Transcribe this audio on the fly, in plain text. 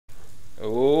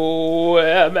Oh,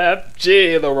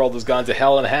 MFG! The world has gone to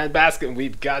hell in a handbasket, and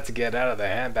we've got to get out of the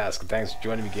handbasket. Thanks for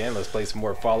joining me again. Let's play some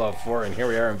more Fallout 4, and here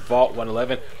we are in Vault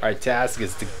 111. Our task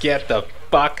is to get the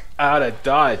fuck out of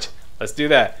Dodge. Let's do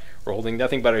that. We're holding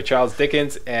nothing but our Charles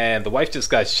Dickens, and the wife just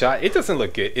got shot. It doesn't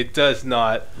look good. It does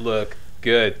not look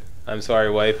good. I'm sorry,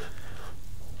 wife.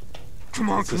 Come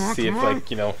on, Let's just see if,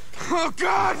 like, you know... Oh,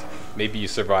 God! Maybe you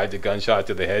survived a gunshot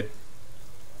to the head.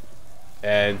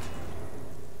 And...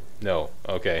 no.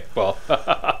 Okay. Well,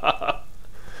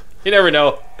 you never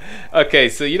know. Okay,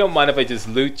 so you don't mind if I just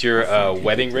loot your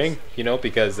wedding ring, you know,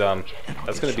 because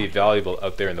that's going to be valuable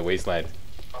out there in the wasteland.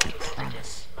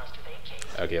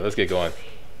 Okay, let's get going.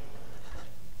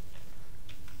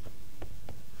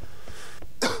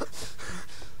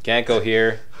 Can't go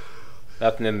here.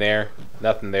 Nothing in there.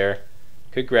 Nothing there.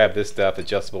 Could grab this stuff: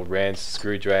 adjustable wrench,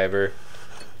 screwdriver,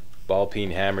 ball peen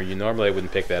hammer. You normally I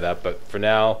wouldn't pick that up, but for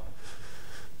now,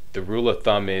 the rule of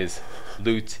thumb is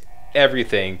loot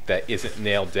everything that isn't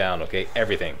nailed down, okay?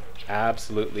 Everything.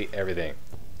 Absolutely everything.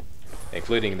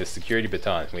 Including the security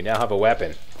baton. We now have a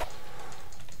weapon.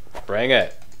 Bring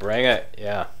it. Bring it.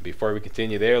 Yeah. Before we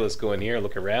continue there, let's go in here,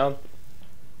 look around.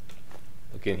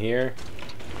 Look in here.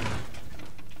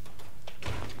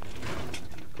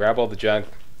 Grab all the junk.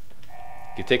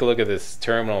 You can take a look at this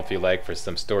terminal if you like for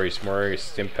some storage. More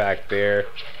stim pack there.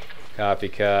 Coffee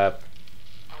cup.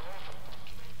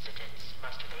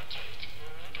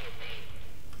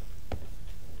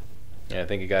 Yeah, I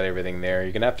think you got everything there.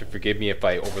 You're gonna have to forgive me if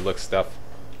I overlook stuff.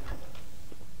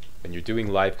 When you're doing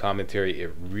live commentary,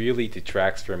 it really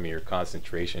detracts from your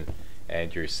concentration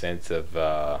and your sense of,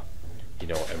 you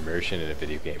know, immersion in a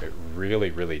video game. It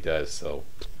really, really does. So,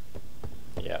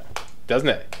 yeah, doesn't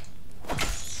it?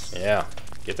 Yeah,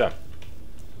 get them.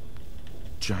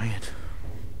 Giant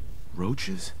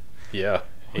roaches? Yeah,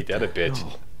 ain't that a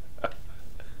bitch?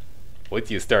 Wait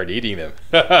till you start eating them.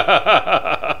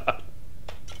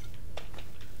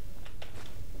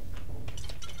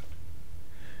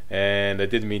 And I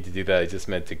didn't mean to do that. I just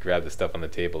meant to grab the stuff on the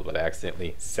table, but I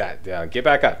accidentally sat down. Get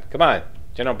back up. Come on,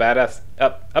 General Badass.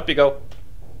 Up. Up you go.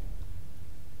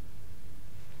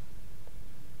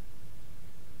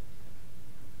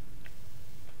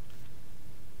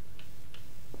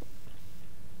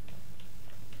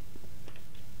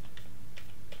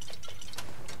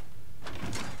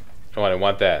 Oh, I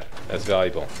want that. That's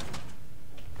valuable.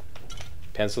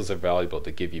 Pencils are valuable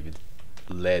to give you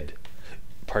lead.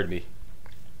 Pardon me.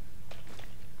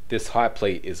 This hot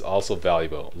plate is also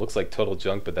valuable. Looks like total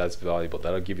junk, but that's valuable.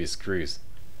 That'll give you screws.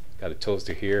 Got a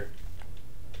toaster here.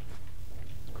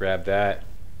 Grab that.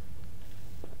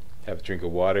 Have a drink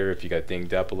of water if you got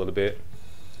dinged up a little bit.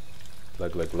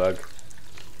 Glug, glug, glug.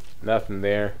 Nothing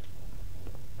there.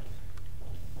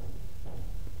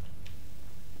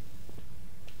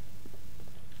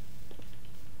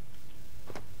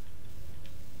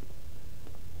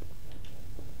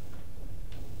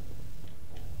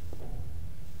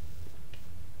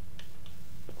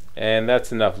 And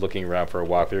that's enough looking around for a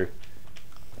walkthrough.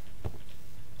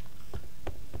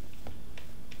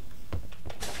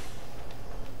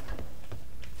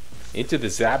 Into the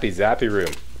zappy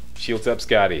room. Shields up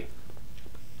Scotty.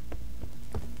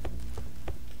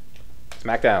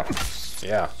 Smackdown.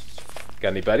 Yeah. Got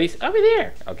any buddies? Over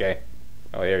there. Okay.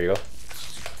 Oh, there you go.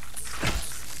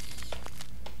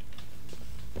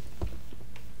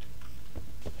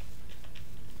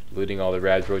 Looting all the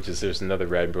rad roaches. There's another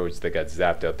rad roach that got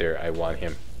zapped out there. I want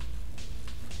him.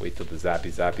 Wait till the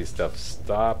zappy stuff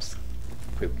stops.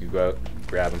 Quickly go out,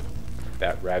 grab him.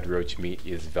 That rad roach meat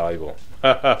is valuable.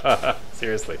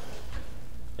 Seriously.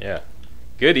 Yeah.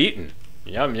 Good eating.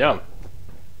 Yum yum.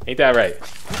 Ain't that right?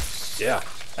 Yeah.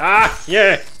 Ah,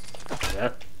 yeah.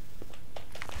 Yeah.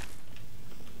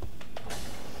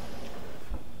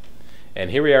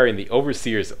 And here we are in the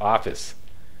Overseer's office.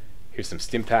 Here's some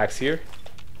stim packs here.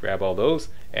 Grab all those,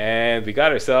 and we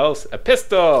got ourselves a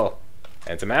pistol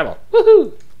and some ammo.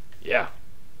 Woohoo! Yeah.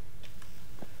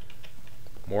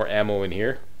 More ammo in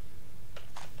here.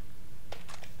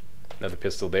 Another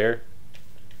pistol there.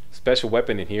 Special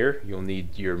weapon in here. You'll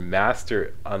need your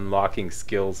master unlocking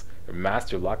skills or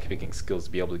master lockpicking skills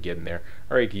to be able to get in there.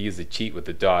 Or you can use a cheat with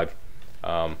the dog.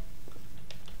 I'll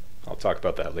talk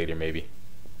about that later, maybe.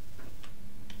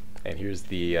 And here's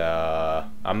the.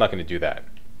 I'm not going to do that.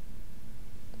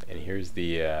 And here's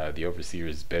the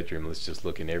Overseer's bedroom. Let's just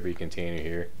look in every container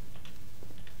here,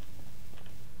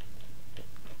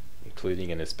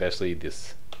 including and especially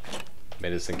this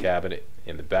medicine cabinet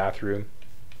in the bathroom,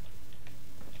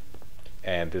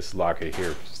 and this locker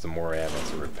here for some more ammo.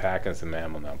 So we're packing some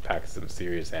ammo now, packing some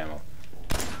serious ammo.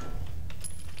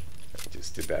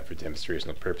 Just did that for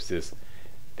demonstrational purposes.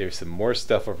 There's some more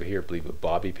stuff over here, I believe a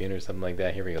bobby pin or something like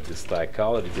that. Here we go. Dislike,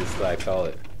 call it a dislike, call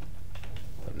it.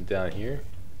 Something down here.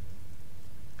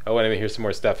 Oh, and here's some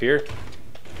more stuff here.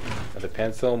 Another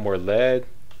pencil, more lead.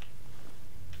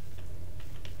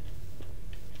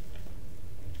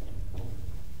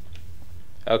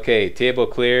 Okay, table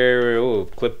clear. Oh,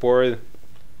 clipboard.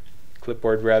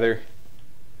 Clipboard rather.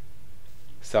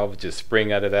 Salvage a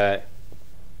spring out of that.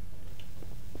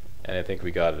 And I think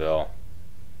we got it all.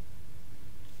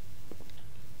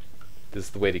 This is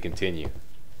the way to continue.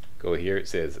 Go here, it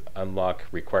says unlock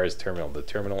requires terminal. The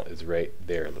terminal is right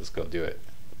there. Let's go do it.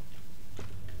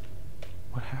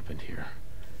 What happened here?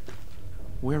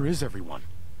 Where is everyone?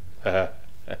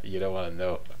 You don't want to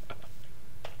know.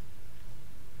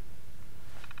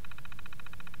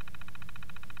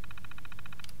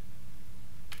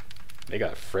 They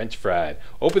got French fried.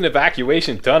 Open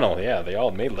evacuation tunnel. Yeah, they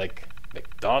all made like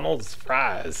McDonald's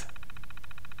fries.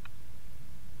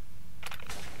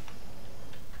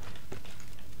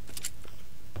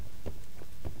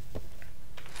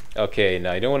 Okay,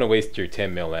 now you don't want to waste your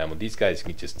 10 mil ammo. These guys you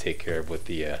can just take care of with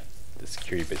the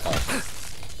security baton.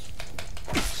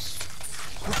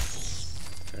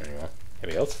 There you go.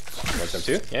 Anybody else? You want some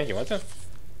too? Yeah, you want some?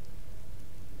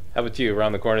 How about you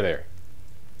around the corner there?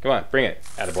 Come on, bring it.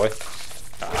 Attaboy.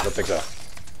 Ah, I don't think so.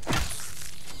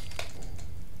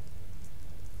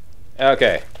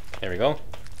 Okay, there we go.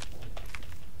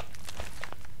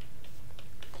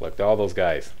 Collect all those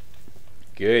guys.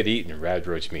 Good eating red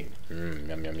roach meat.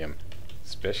 Yum yum yum.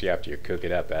 Especially after you cook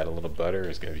it up, add a little butter,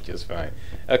 it's gonna be just fine.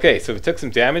 Okay, so we took some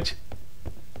damage.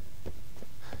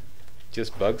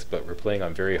 Just bugs, but we're playing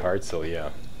on very hard, so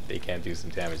yeah, they can do some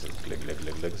damage. Let's glug, glug,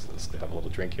 glug, glug. So let's have a little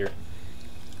drink here.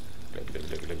 Glug, glug,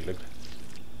 glug, glug, glug.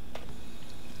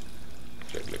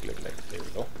 Glug, glug, glug, glug. There we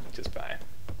go. Just fine.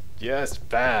 Just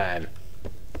fine.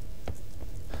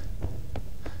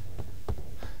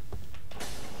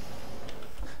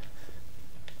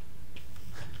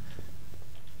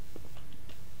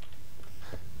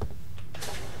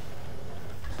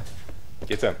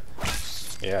 Get some.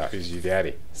 Yeah, who's your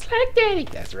daddy? Slack daddy.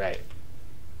 That's right.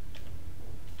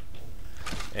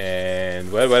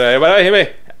 And what hit me?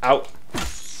 Out.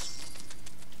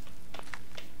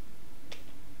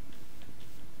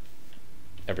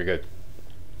 Never good.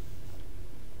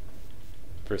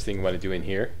 First thing you want to do in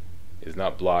here is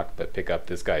not block, but pick up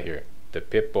this guy here, the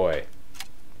Pip-Boy.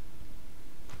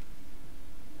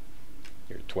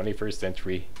 Your 21st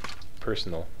century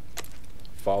personal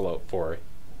Fallout 4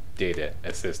 data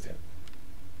assistant.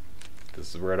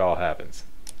 This is where it all happens.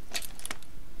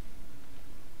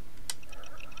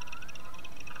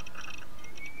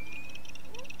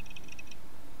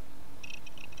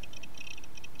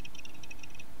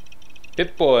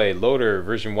 Pip-Boy loader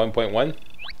version 1.1.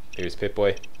 There's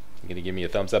Pip-Boy. You gonna give me a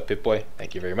thumbs up, Pip-Boy?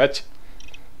 Thank you very much.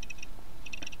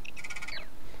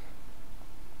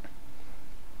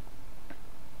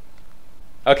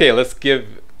 Okay, let's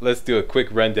do a quick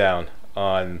rundown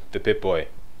on the Pip-Boy.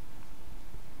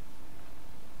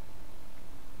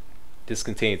 This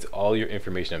contains all your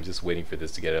information. I'm just waiting for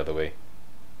this to get out of the way.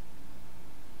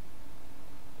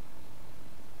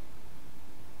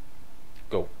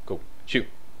 Go, go, shoot,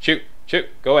 shoot, shoot,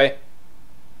 go away.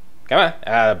 Come on.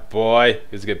 Ah, boy.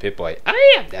 Who's a good Pip-Boy?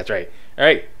 I am. That's right. All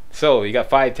right. So you got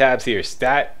 5 tabs here.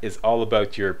 Stat is all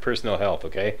about your personal health,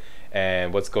 okay?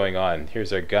 And what's going on.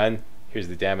 Here's our gun. Here's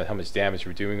the damage, how much damage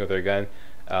we're doing with our gun.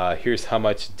 Here's how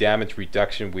much damage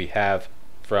reduction we have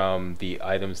from the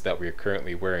items that we're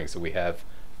currently wearing. So we have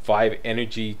 5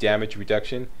 energy damage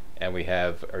reduction, and we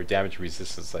have our damage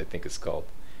resistance, I think it's called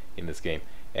in this game.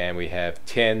 And we have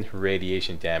 10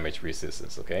 radiation damage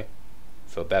resistance, okay?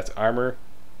 So that's armor,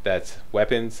 that's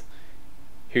weapons.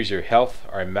 Here's your health.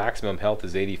 Our maximum health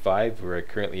is 85. We're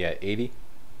currently at 80.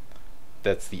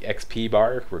 That's the XP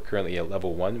bar. We're currently at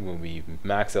level 1. When we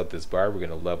max out this bar, we're going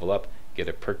to level up, get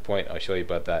a perk point. I'll show you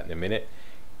about that in a minute.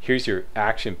 Here's your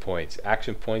action points.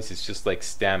 Action points is just like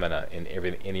stamina in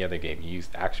any other game. You use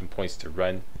action points to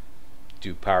run,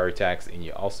 do power attacks, and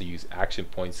you also use action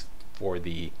points for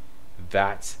the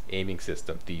VATS aiming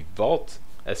system, the Vault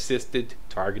Assisted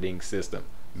Targeting System.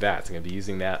 VATS. I'm going to be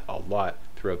using that a lot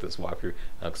throughout this walkthrough.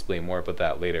 I'll explain more about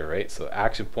that later, right? So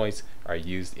action points are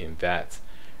used in VATS.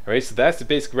 Alright, so that's the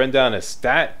basic rundown of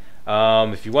stat.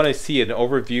 If you want to see an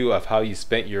overview of how you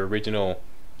spent your original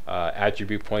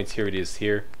attribute points, here it is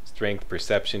here. Strength,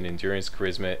 perception, endurance,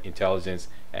 charisma, intelligence,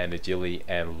 and agility,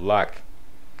 and luck.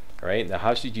 Alright, now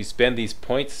how should you spend these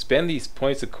points? Spend these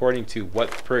points according to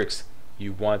what perks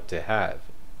you want to have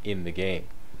in the game.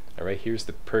 Alright, here's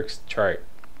the perks chart.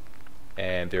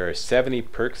 And there are 70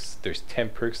 perks. There's 10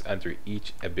 perks under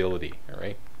each ability.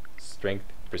 Alright? Strength,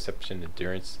 perception,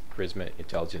 endurance, charisma,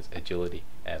 intelligence, agility,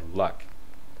 and luck.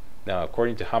 Now,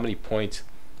 according to how many points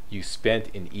you spent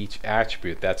in each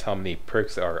attribute, that's how many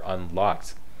perks are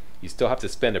unlocked. You still have to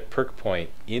spend a perk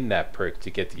point in that perk to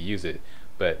get to use it,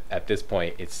 but at this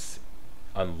point it's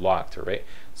unlocked. Alright,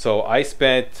 so I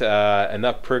spent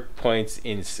enough perk points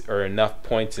enough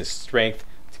points in strength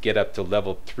to get up to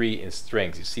level 3 in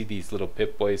strength. You see these little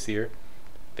pip boys here?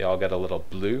 They all got a little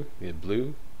blue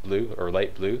or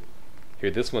light blue.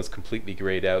 Here, this one's completely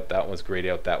grayed out, that one's grayed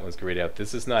out, that one's grayed out.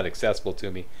 This is not accessible to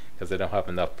me because I don't have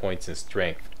enough points in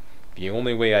strength. The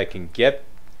only way I can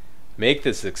make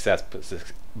this accessible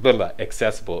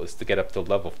is to get up to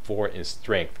level 4 in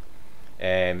strength.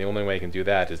 And the only way I can do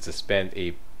that is to spend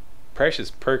a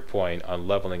precious perk point on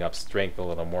leveling up strength a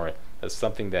little more. That's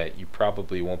something that you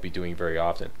probably won't be doing very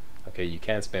often. Okay, you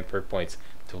can spend perk points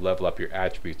to level up your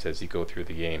attributes as you go through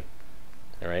the game.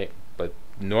 Alright, but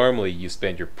normally you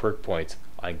spend your perk points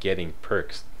on getting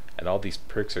perks, and all these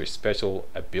perks are special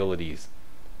abilities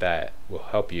that will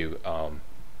help you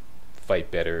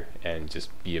fight better and just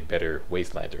be a better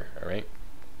wastelander. Alright,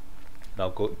 and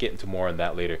I'll get into more on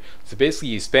that later. So basically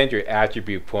you spend your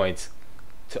attribute points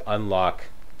to unlock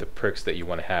the perks that you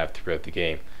want to have throughout the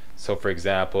game. So for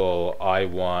example, I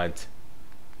want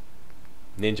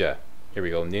Ninja. Here we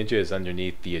go. Ninja is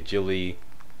underneath the agility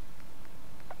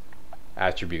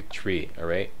attribute tree.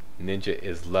 Alright, Ninja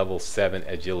is level 7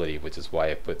 agility, which is why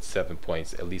I put 7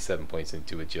 points, at least 7 points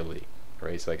into agility.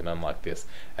 Alright, so I can unlock this.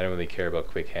 I don't really care about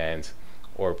quick hands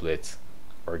or blitz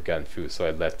or gun fu, so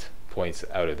I left points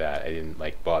out of that. I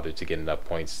didn't bother to get enough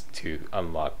points to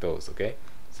unlock those. Okay,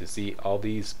 so see, all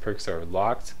these perks are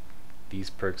locked, these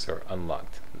perks are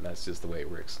unlocked, and that's just the way it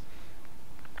works.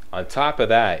 On top of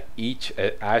that, each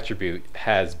attribute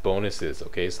has bonuses.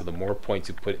 Okay, so the more points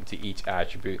you put into each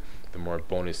attribute, the more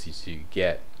bonuses you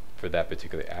get for that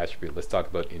particular attribute. Let's talk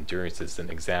about endurance as an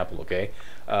example. Okay,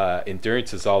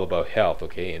 endurance is all about health.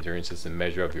 Okay, endurance is a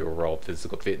measure of your overall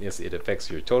physical fitness. It affects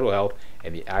your total health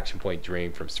and the action point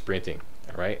drained from sprinting.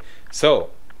 All right,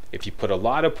 so if you put a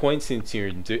lot of points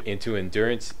into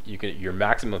endurance, your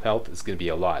maximum health is going to be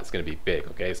a lot. It's going to be big.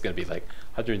 Okay, it's going to be like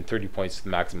 130 points to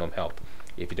maximum health.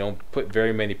 If you don't put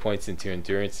very many points into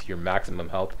endurance, your maximum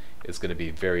health is going to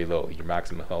be very low. Your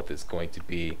maximum health is going to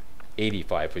be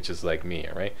 85, which is like me.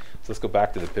 Alright, so let's go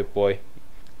back to the Pip-Boy.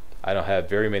 I don't have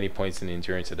very many points in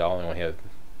endurance at all. I only have,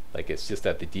 it's just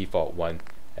at the default one,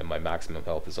 and my maximum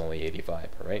health is only 85.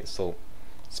 Alright, so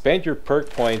spend your perk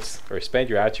points, or spend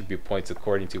your attribute points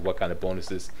according to what kind of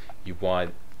bonuses you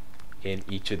want in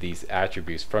each of these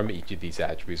attributes, from each of these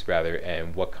attributes rather,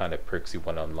 and what kind of perks you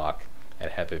want to unlock and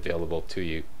have available to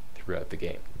you throughout the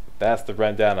game. That's the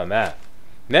rundown on that.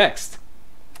 Next,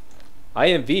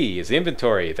 IMV is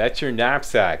inventory. That's your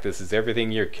knapsack. This is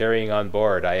everything you're carrying on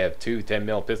board. I have 2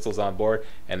 10mm pistols on board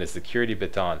and a security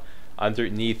baton.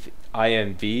 Underneath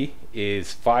IMV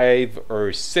is 5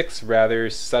 or 6 rather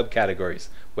subcategories.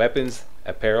 Weapons,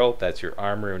 apparel, that's your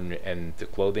armor and the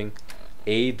clothing.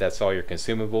 Aid, that's all your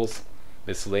consumables.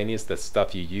 Miscellaneous, that's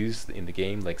stuff you use in the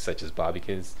game, such as bobby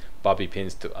pins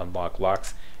to unlock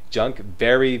locks. Junk,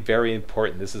 very, very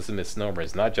important. This is a misnomer.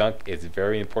 It's not junk, it's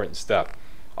very important stuff.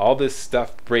 All this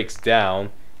stuff breaks down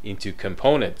into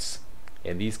components,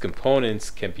 and these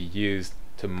components can be used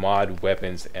to mod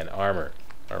weapons and armor.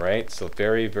 Alright, so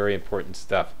very, very important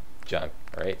stuff. Junk.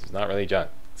 Alright, it's not really junk,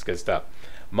 it's good stuff.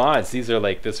 Mods, these are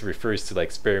this refers to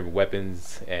spare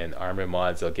weapons and armor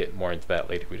mods. I'll get more into that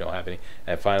later if we don't have any.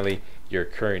 And finally, your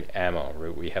current ammo.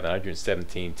 We have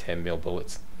 117 10mm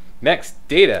bullets. Next,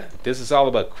 data. This is all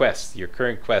about quests, your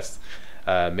current quests.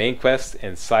 Main quest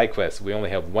and side quests. We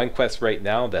only have one quest right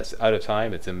now that's out of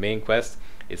time. It's a main quest.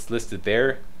 It's listed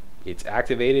there. It's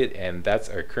activated, and that's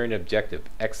our current objective.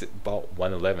 Exit Vault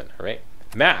 111. Alright.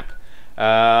 Map.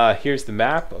 Here's the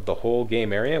map of the whole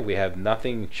game area. We have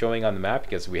nothing showing on the map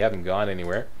because we haven't gone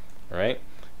anywhere. Alright.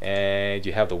 And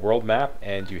you have the world map,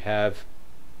 and you have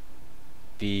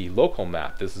the local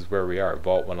map. This is where we are,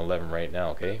 Vault 111 right now.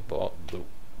 Okay. The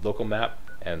local map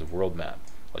and the world map.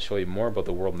 I'll show you more about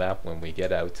the world map when we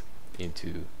get out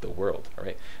into the world.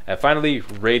 Alright, and finally,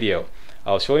 radio.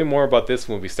 I'll show you more about this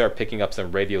when we start picking up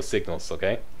some radio signals.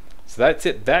 Okay, so that's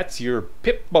it. That's your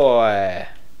Pip-Boy.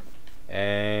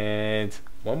 And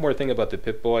one more thing about the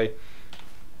Pip-Boy.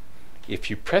 If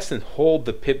you press and hold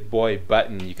the Pip-Boy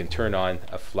button, you can turn on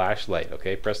a flashlight.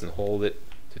 Okay, press and hold it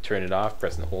to turn it off,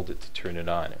 press and hold it to turn it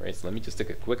on. Alright, so let me just take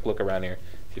a quick look around here,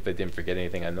 see if I didn't forget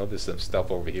anything. I know there's some stuff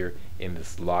over here in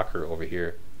this locker over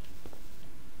here.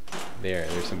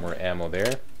 There's some more ammo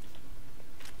there.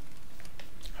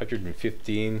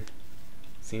 115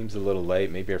 seems a little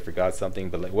light. Maybe I forgot something,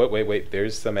 but like, wait,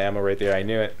 there's some ammo right there. I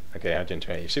knew it. Okay,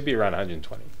 120. It should be around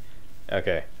 120.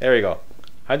 Okay, there we go.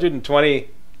 120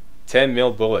 10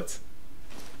 mil bullets.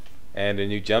 And a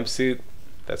new jumpsuit.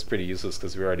 That's pretty useless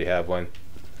because we already have one.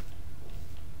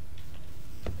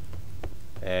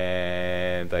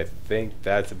 And I think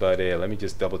that's about it. Let me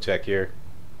just double check here.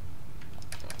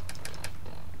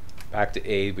 Back to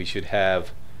aid, we should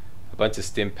have a bunch of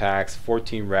stim packs,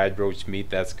 14 rad roach meat,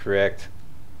 that's correct.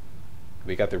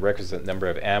 We got the requisite number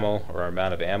of ammo, or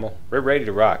amount of ammo. We're ready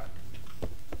to rock.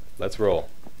 Let's roll.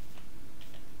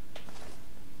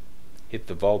 Hit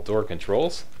the vault door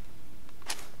controls.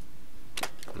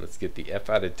 Let's get the F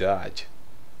out of Dodge.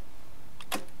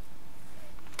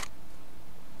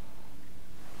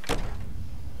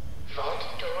 Vault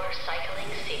door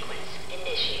cycling sequence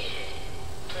initiated.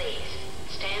 Please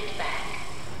stand back.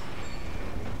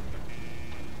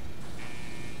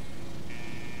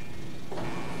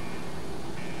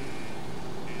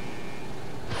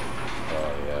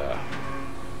 Oh yeah.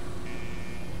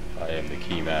 I am the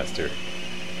keymaster.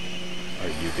 Are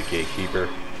you the gatekeeper?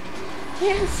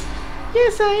 Yes.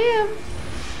 Yes, I am.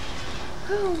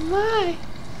 Oh my.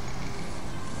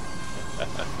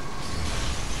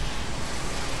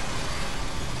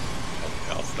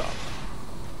 Okay, I'll stop.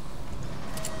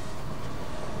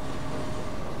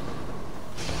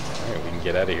 Alright, we can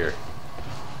get out of here.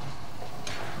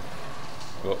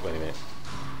 Oh, wait a minute.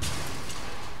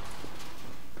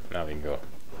 Now we can go.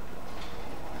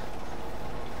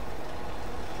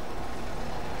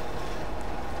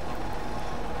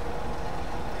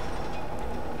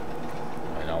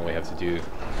 And all we have to do to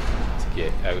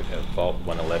get out of Vault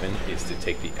 111 is to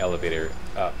take the elevator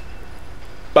up.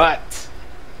 But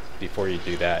before you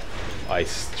do that, I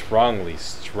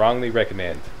strongly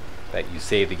recommend that you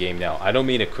save the game now. I don't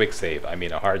mean a quick save, I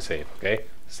mean a hard save, okay?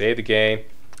 Save the game,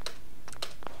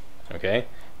 okay?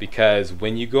 Because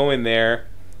when you go in there,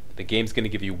 the game's going to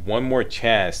give you one more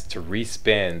chance to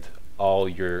respend all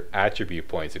your attribute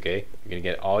points, okay? You're going to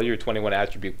get all your 21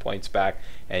 attribute points back,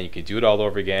 and you can do it all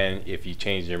over again if you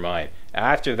change your mind.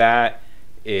 After that,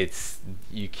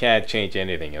 you can't change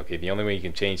anything, okay? The only way you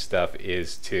can change stuff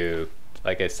is to,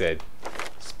 like I said,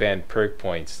 spend perk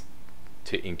points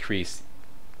to increase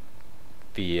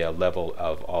the level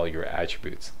of all your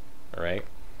attributes, all right?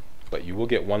 But you will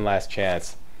get one last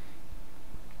chance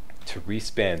to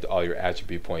respend all your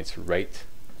attribute points right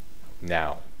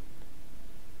now.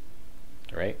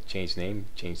 All right, change name,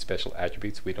 change special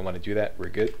attributes. We don't want to do that. We're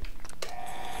good.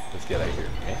 Let's get out of here.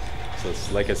 Okay. So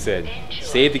it's, like I said,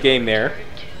 save the game there.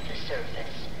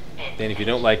 Then if you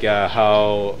don't like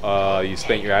how you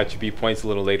spent your attribute points a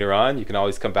little later on, you can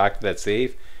always come back to that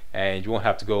save, and you won't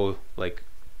have to go like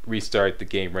restart the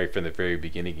game right from the very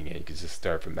beginning again. You can just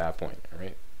start from that point. All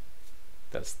right.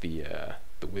 That's the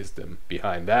wisdom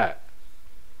behind that.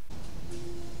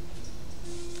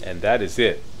 And that is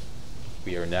it.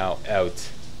 We are now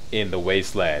out in the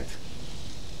wasteland.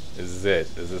 This is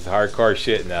it. This is hardcore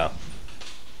shit now.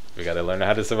 We gotta learn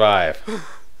how to survive.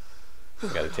 We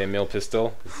got a 10 mil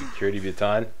pistol, a security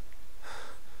baton,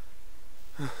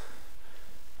 a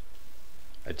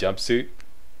jumpsuit,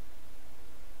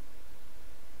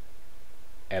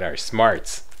 and our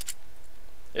smarts.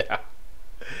 Yeah.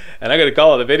 And I'm gonna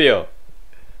call it a video.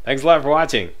 Thanks a lot for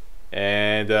watching,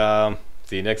 and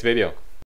see you next video.